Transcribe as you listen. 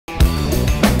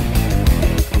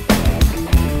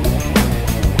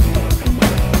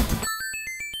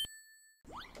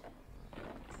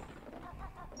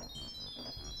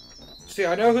See,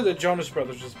 I know who the Jonas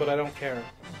Brothers is, but I don't care.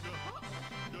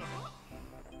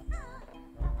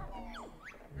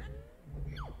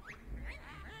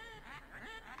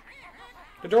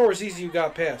 The door was easy, you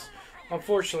got past.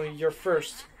 Unfortunately, you're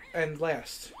first and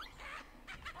last.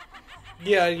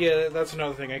 Yeah, that's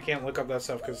another thing. I can't look up that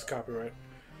stuff because it's copyright.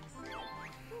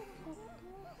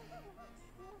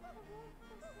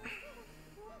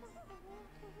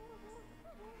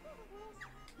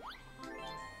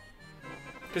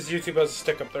 Because YouTube has a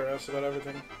stick up their ass about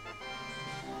everything.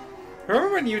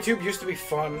 Remember when YouTube used to be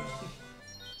fun?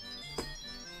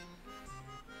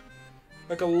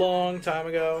 Like a long time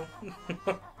ago.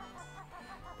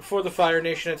 Before the Fire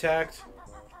Nation attacked.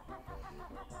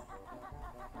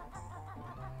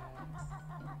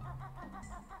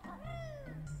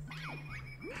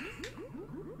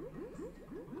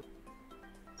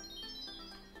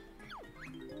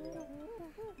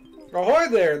 Ahoy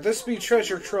there! This be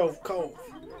Treasure Trove Cove.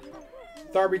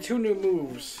 There be 2 new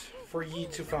moves for ye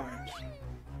to find.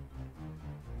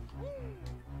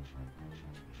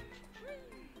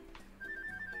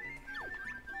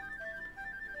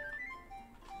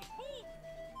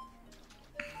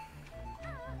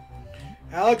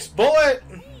 Alex Bullet!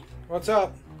 What's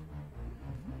up?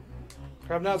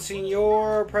 I've not seen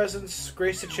your presence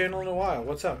grace the channel in a while.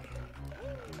 What's up?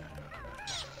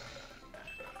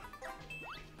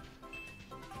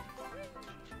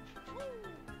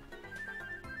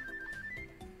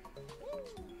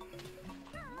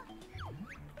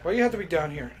 Why do you have to be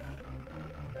down here?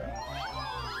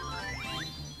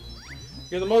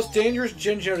 You're the most dangerous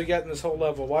Jinjo to get in this whole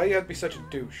level. Why do you have to be such a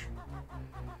douche?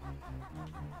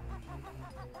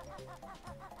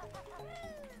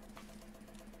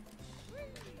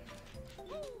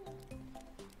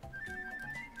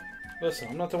 Listen,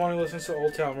 I'm not the one who listens to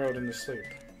Old Town Road in his sleep.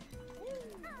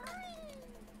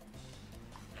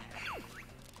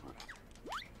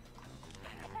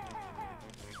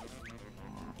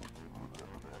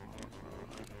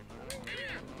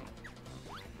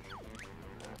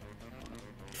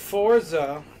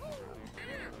 Forza.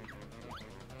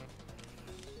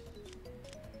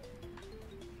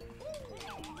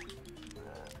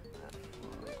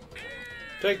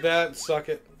 Take that, suck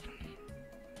it.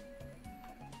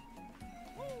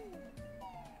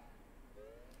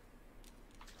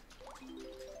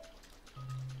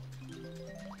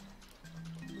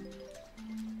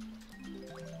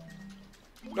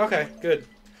 Okay, good.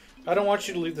 I don't want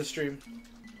you to leave the stream.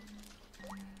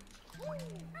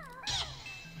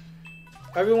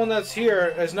 Everyone that's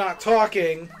here is not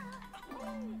talking.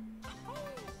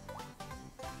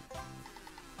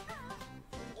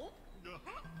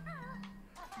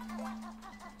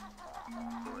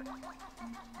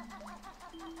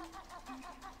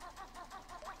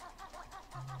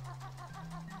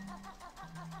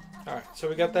 Alright, so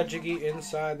we got that Jiggy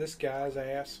inside this guy's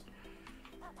ass.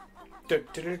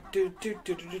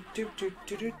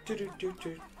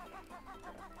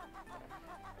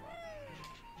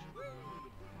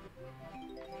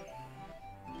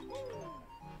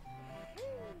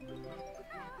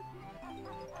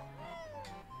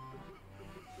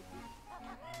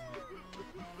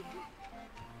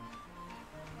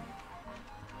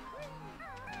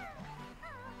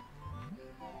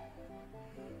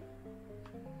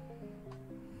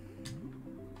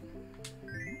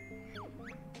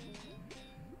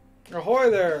 Ahoy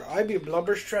there! I be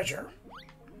Blubber's treasure.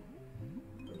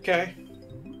 Okay.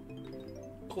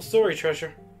 Cool story,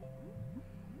 Treasure.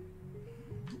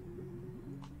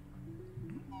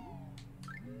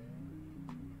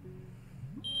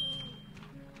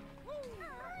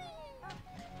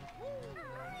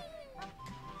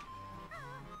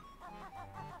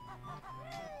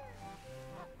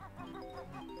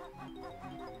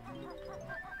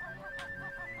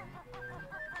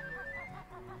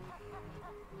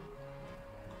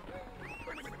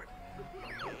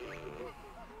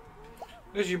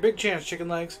 This is your big chance, chicken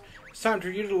legs. It's time for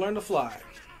you to learn to fly.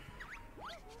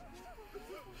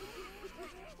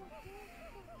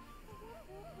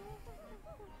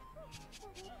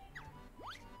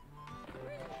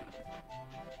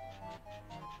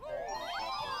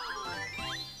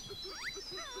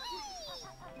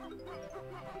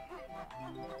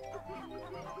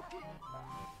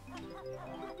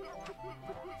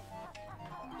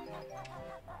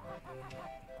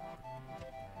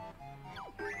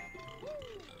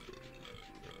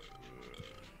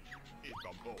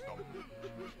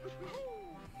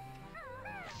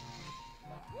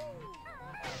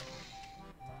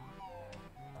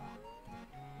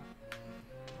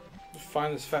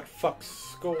 Find this fat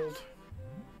fuck's gold.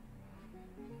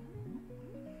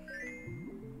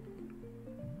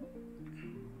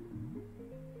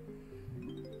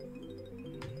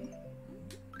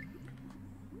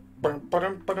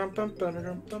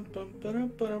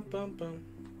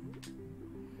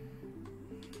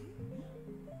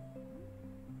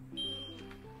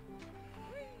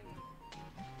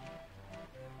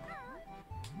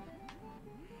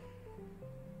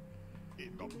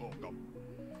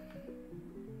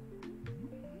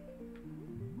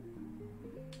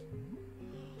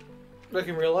 Like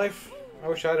in real life? I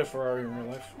wish I had a Ferrari in real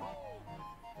life.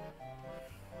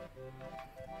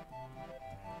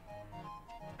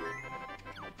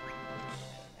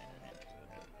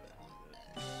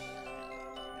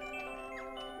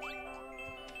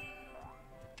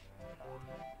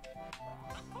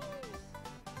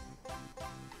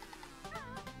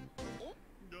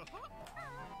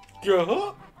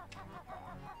 Yeah.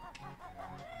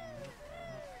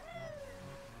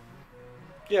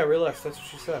 Yeah, real life, that's what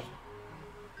she said.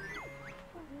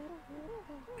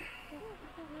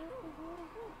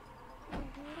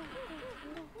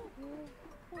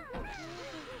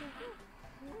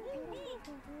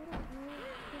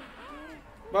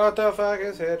 What the fuck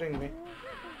is hitting me?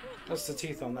 That's the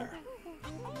teeth on there.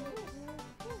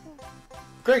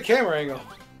 Great camera angle.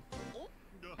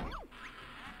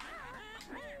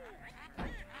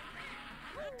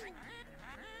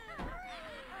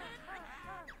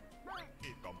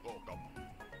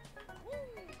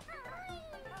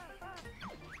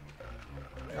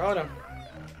 Got him.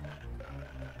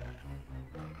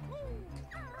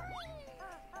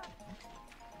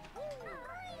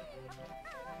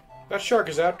 That shark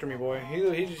is after me, boy.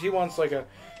 He wants like a,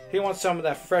 he wants some of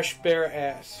that fresh bare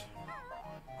ass.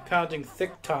 Pounding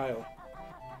thick tile.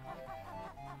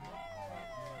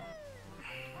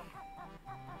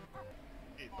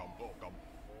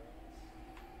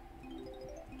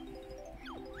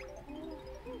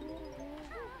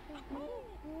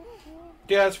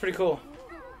 Yeah, that's pretty cool.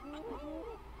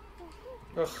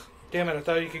 Ugh, damn it, I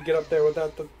thought you could get up there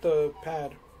without the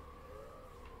pad.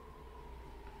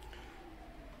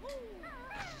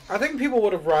 I think people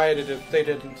would have rioted if they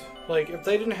didn't. Like, if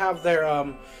they didn't have their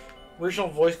original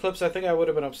voice clips, I think I would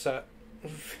have been upset.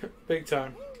 Big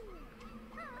time.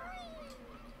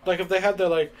 Like, if they had their,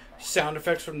 like, sound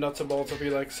effects from Nuts and Bolts, I'd be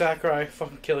like, Sakurai,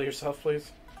 fucking kill yourself,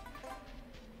 please.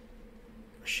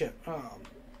 Shit.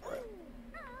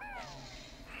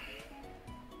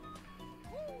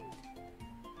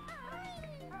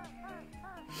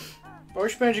 I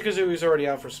wish Banjo-Kazooie's already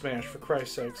out for Smash, for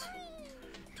Christ's sakes.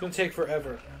 It's gonna take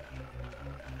forever.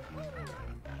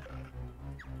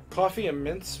 Coffee and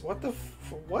mints? What the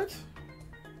what?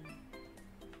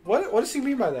 What does he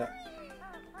mean by that?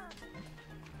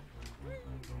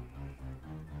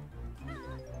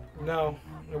 No,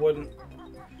 it wouldn't.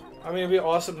 I mean, it'd be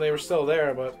awesome if they were still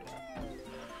there, but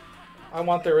I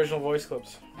want the original voice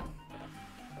clips.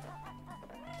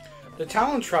 The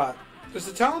Talon Trot. Is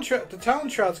the Talon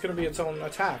Trot's gonna be its own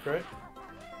attack, right?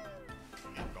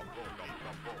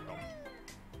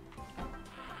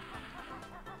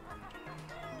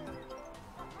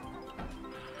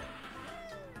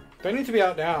 They need to be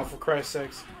out now, for Christ's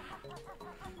sakes.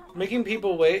 Making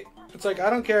people wait. It's like, I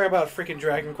don't care about freaking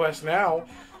Dragon Quest now.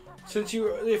 Since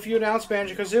if you announce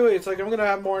Banjo-Kazooie, it's like, I'm gonna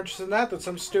have more interest in that than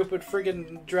some stupid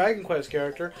freaking Dragon Quest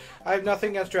character. I have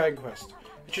nothing against Dragon Quest.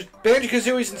 It's just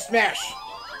Banjo-Kazooie's in Smash!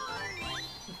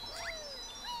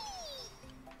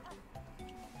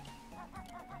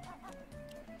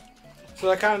 So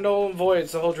that kind of null and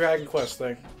voids the whole Dragon Quest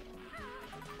thing.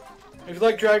 If you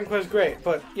like Dragon Quest, great,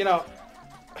 but, you know,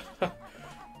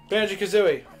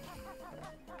 Banjo-Kazooie.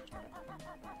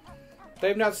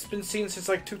 They've not been seen since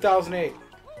like 2008.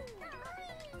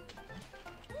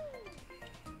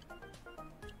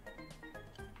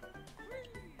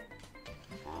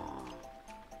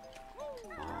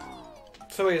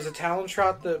 So wait, is a Talon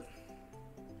Trot the...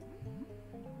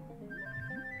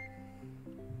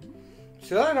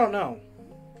 See, that I don't know.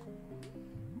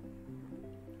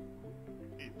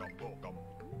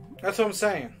 That's what I'm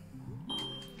saying.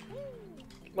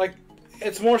 Like,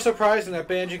 it's more surprising that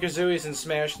Banjo-Kazooie's in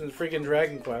Smash than freaking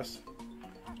Dragon Quest.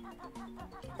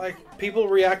 Like, people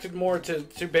reacted more to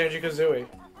Banjo-Kazooie.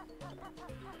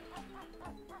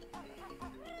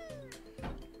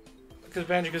 Because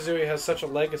Banjo-Kazooie has such a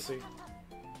legacy.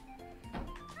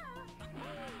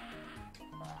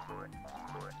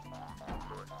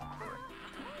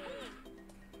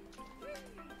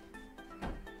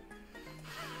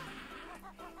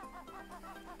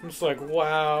 I'm just like,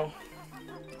 wow.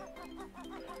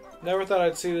 Never thought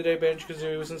I'd see the day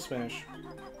Banjo-Kazooie was in Smash.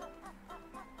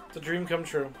 It's a dream come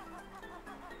true.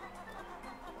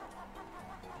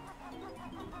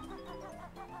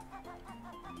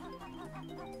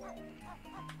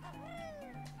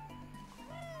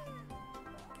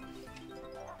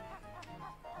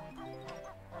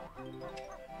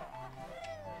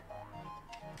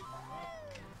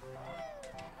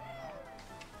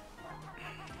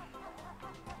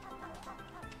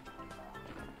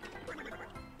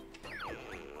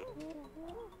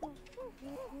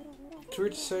 It's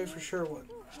weird to say for sure what.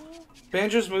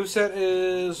 Banjo's moveset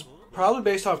is probably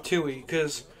based off Tooie,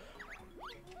 because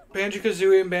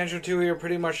Banjo-Kazooie and Banjo-Tooie are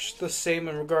pretty much the same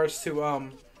in regards to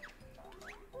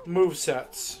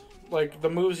movesets. Like, the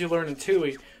moves you learn in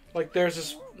Tooie. Like, there's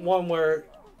this one where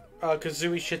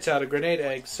Kazooie shits out a grenade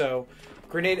egg, so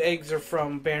grenade eggs are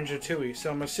from Banjo-Tooie,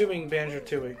 so I'm assuming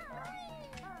Banjo-Tooie.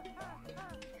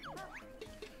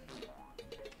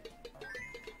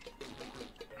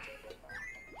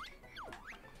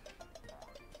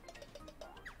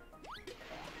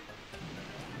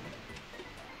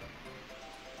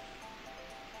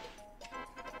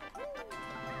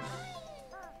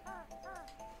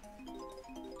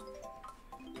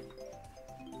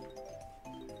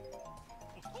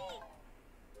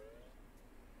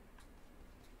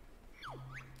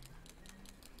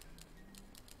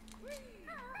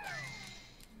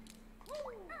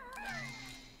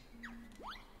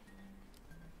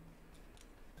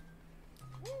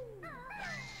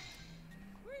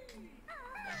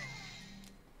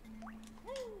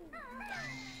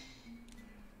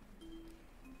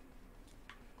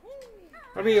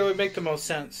 I mean, it would make the most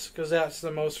sense, because that's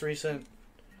the most recent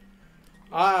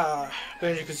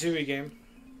Banjo-Kazooie game.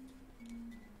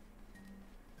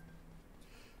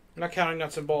 I'm not counting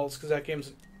Nuts and Bolts, because that game's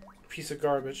a piece of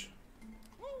garbage.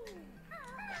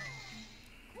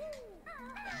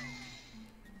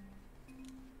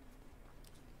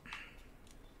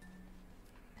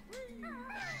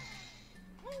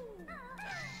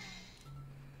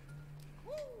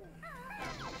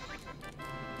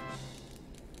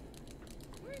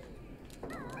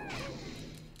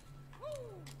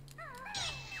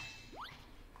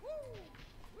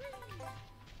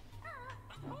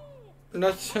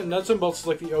 Nuts and Bolts is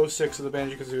like the 06 of the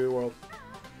Banjo-Kazooie world.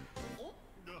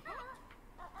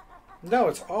 No,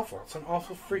 it's awful. It's an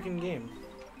awful freaking game.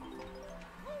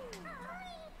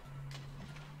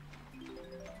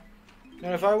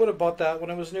 And if I would have bought that when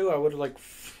it was new, I would have, like,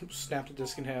 snapped the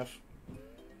disc in half.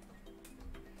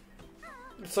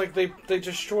 It's like they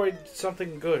destroyed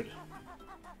something good.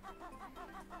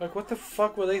 Like, what the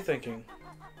fuck were they thinking?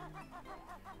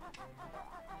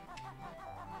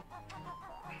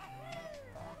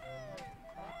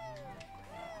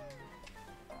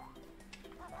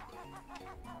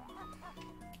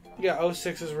 Yeah,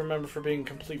 06 is remembered for being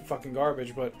complete fucking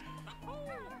garbage, but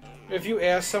if you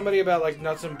ask somebody about, like,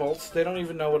 Nuts and Bolts, they don't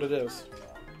even know what it is.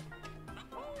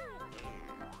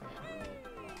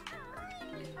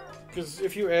 Because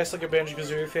if you ask, like, a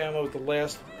Banjo-Kazooie fan what the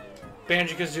last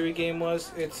Banjo-Kazooie game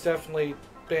was, it's definitely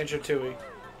Banjo-Tooie.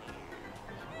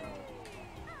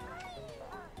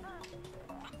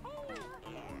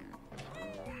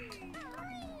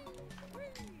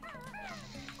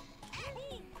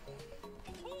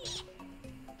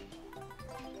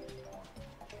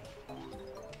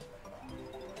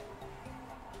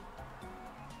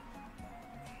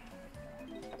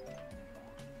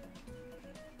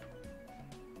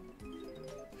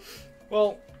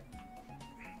 Well,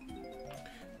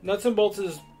 Nuts and Bolts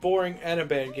is boring and a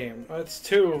bad game. It's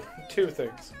two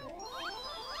things.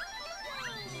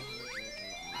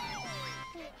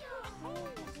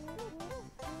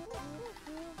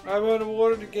 I'm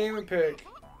awarded a Game & Pick.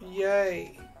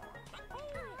 Yay.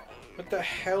 What the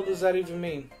hell does that even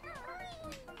mean?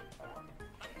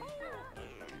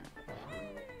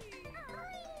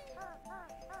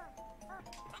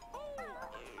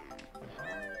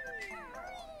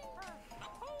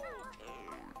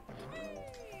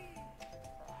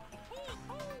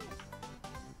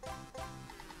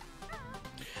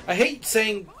 I hate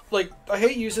saying, like, I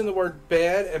hate using the word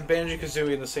bad and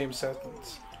Banjo-Kazooie in the same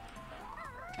sentence.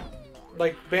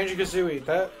 Like, Banjo-Kazooie,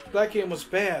 that game was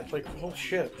bad. Like, oh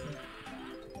shit.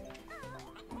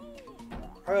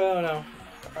 I don't know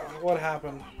what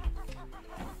happened.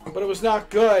 But it was not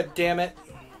good, damn it.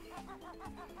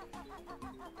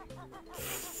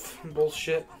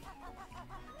 Bullshit.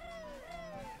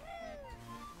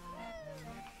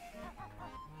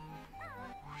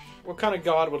 What kind of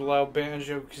god would allow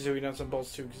Banjo-Kazooie Nuts and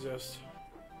Bolts to exist?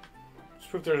 Just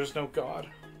prove there is no god.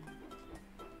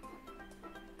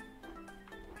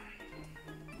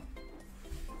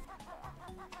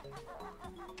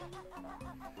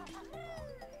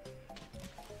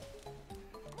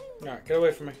 Alright, get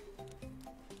away from me.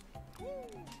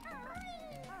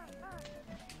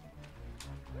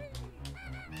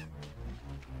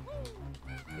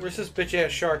 Where's this bitch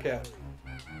ass shark at?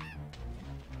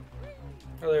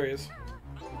 Oh, there he is.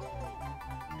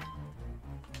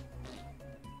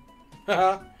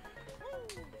 Haha.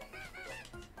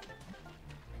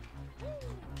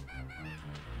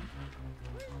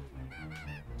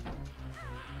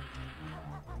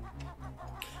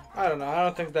 I don't know. I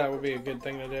don't think that would be a good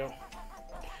thing to do.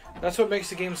 That's what makes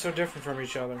the games so different from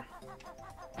each other.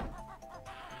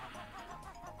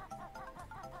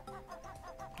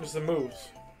 It's the moves.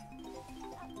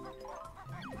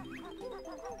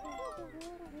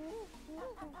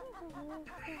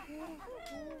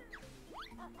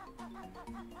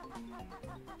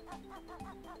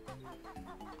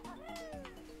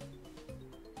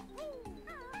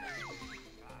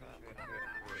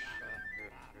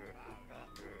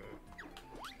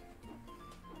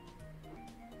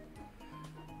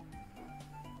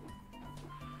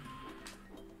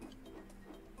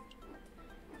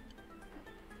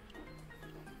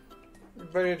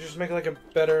 But just make like a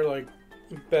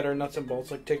better nuts and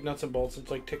bolts. Like take nuts and bolts and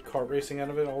like take kart racing out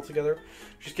of it altogether.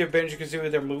 Just give Banjo-Kazooie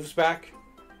their moves back.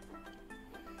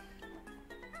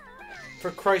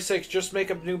 For Christ's sakes, just make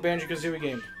a new Banjo-Kazooie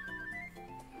game.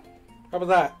 How about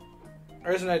that?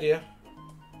 There's an idea.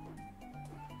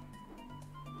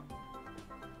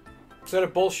 Instead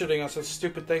of bullshitting us with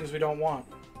stupid things we don't want.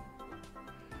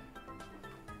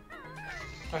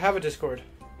 I have a Discord.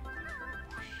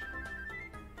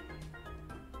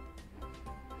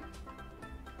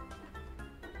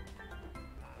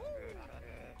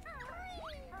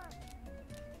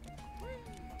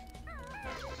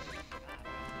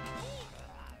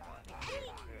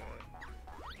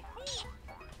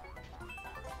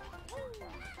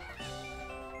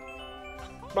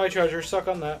 Bye, Treasure. Suck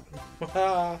on that.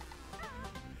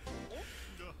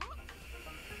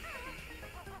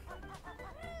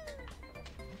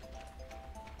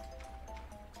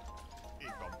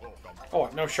 Oh,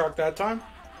 no shark that time?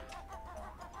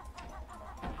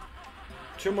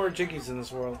 2 more Jiggies in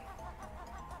this world.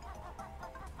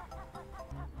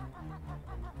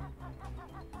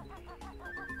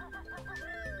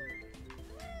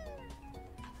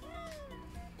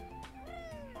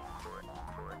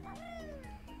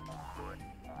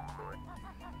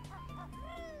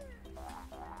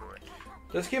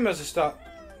 This game has to stop.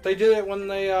 They did it when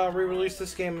they re-released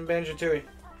this game in Banjo-Tooie.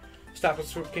 Stop and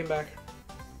Swoop came back.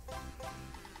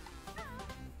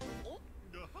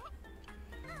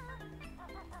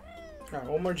 Alright,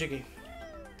 1 more Jiggy.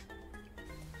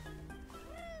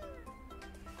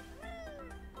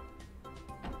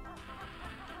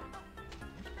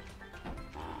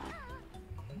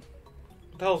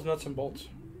 What the hell's nuts and bolts?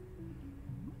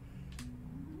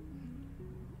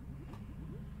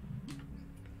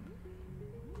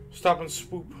 Stop and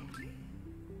Swoop.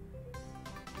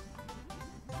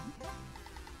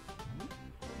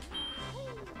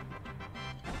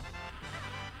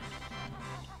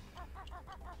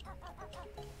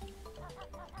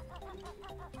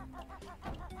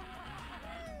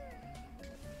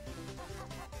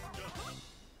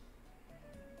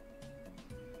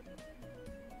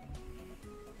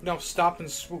 No, Stop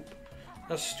and Swoop.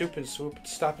 Not Stoop and Swoop,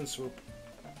 it's Stop and Swoop.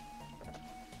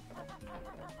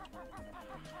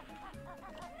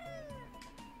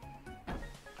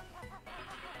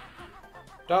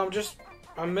 No,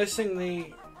 I'm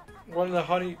missing one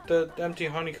of the empty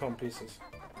honeycomb pieces.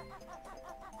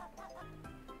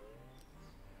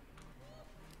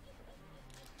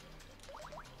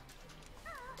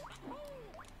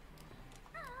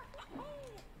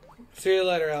 See you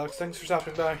later, Alex. Thanks for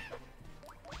stopping by.